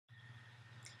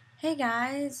Hey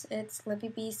guys, it's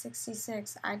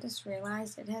LippyB66. I just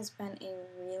realized it has been a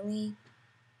really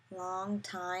long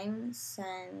time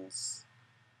since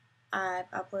I've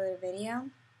uploaded a video.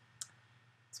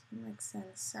 It's been like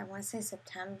since, I want to say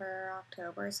September,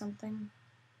 October or something.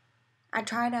 I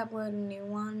tried to upload a new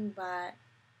one, but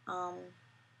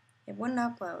it wouldn't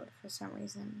upload for some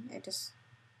reason. It just,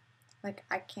 like,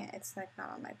 I can't, it's like not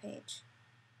on my page.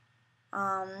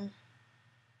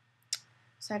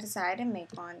 So I decided to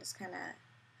make one, just kind of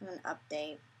have an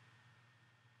update.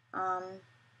 I'm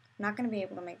not going to be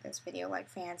able to make this video like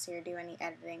fancy or do any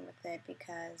editing with it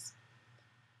because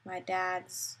my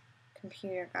dad's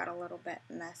computer got a little bit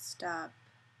messed up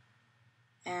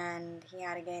and he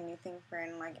had to get a new thing for it,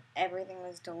 and like everything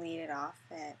was deleted off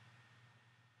it.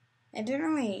 It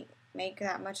didn't really make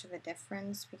that much of a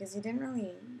difference because he didn't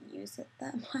really use it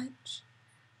that much.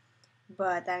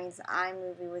 But that means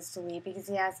iMovie was deleted because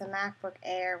he has a MacBook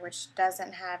Air which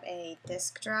doesn't have a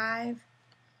disk drive.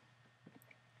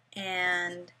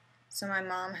 And so my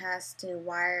mom has to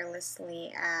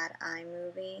wirelessly add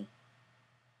iMovie.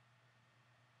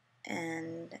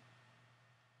 And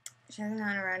she hasn't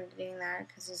gotten around to doing that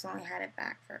because he's only had it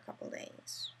back for a couple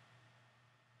days.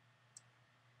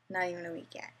 Not even a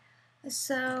week yet.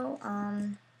 So,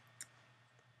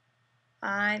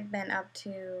 I've been up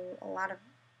to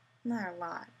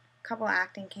a couple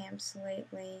acting camps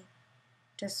lately.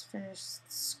 Just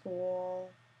finished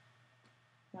school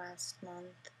last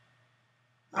month.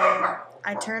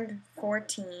 I turned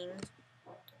 14,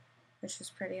 which was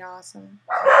pretty awesome.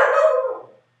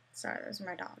 Sorry, those are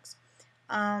my dogs.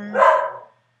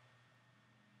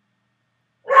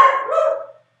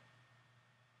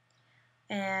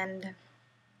 And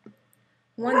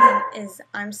one thing is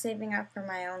I'm saving up for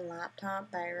my own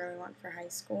laptop that I really want for high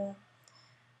school.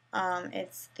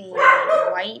 It's the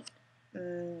white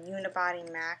unibody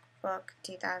MacBook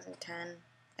 2010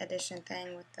 edition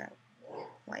thing with the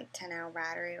like 10-hour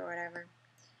battery or whatever.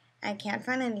 I can't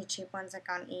find any cheap ones like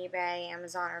on eBay,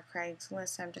 Amazon, or Craigslist,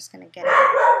 so I'm just going to get it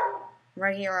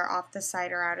regular off the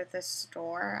site or out of the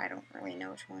store. I don't really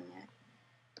know which one yet.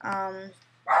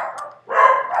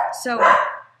 So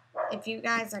if you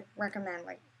guys like recommend,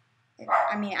 like,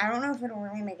 I mean, I don't know if it'll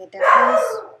really make a difference.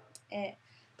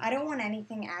 I don't want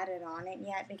anything added on it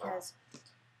yet because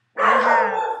we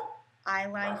have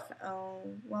iLife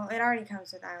 09. Well, it already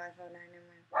comes with iLife 09. Never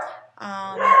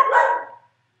mind.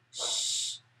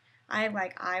 I have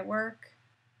like iWork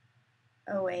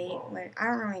 08. Like, I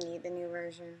don't really need the new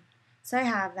version, so I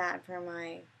have that for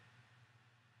my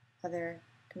other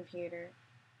computer,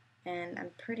 and I'm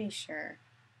pretty sure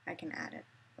I can add it,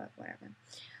 but whatever.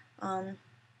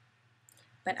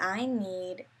 But I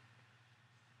need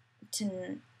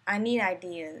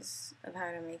ideas of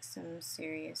how to make some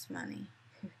serious money.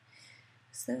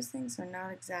 Because those things are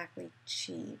not exactly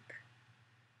cheap.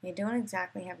 They don't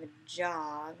exactly have a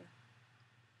job.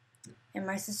 And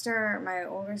my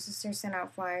older sister sent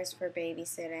out flyers for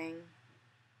babysitting.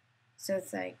 So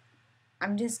it's like,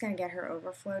 I'm just going to get her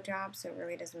overflow job, so it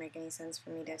really doesn't make any sense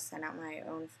for me to send out my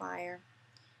own flyer.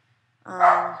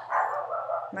 My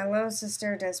little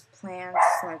sister does plants,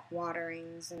 like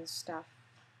waterings and stuff.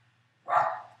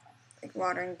 Like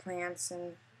watering plants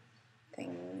and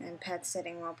pet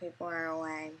sitting while people are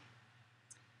away.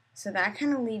 So that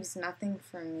kind of leaves nothing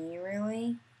for me,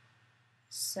 really.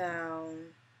 So,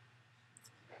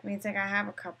 I mean, it's like I have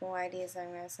a couple ideas I'm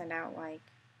going to send out, like,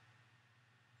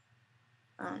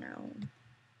 I don't know,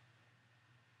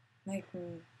 like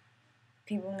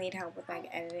people need help with like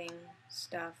editing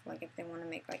stuff, like if they want to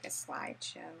make like a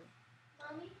slideshow,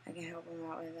 I can help them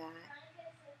out with that.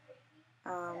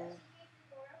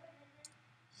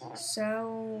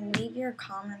 So leave your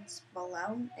comments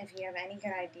below if you have any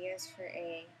good ideas for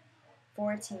a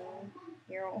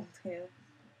 14-year-old who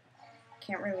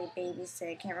can't really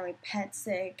babysit, can't really pet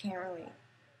sit, can't really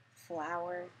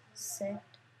flower sit.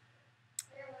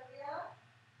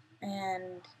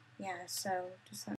 And yeah, so just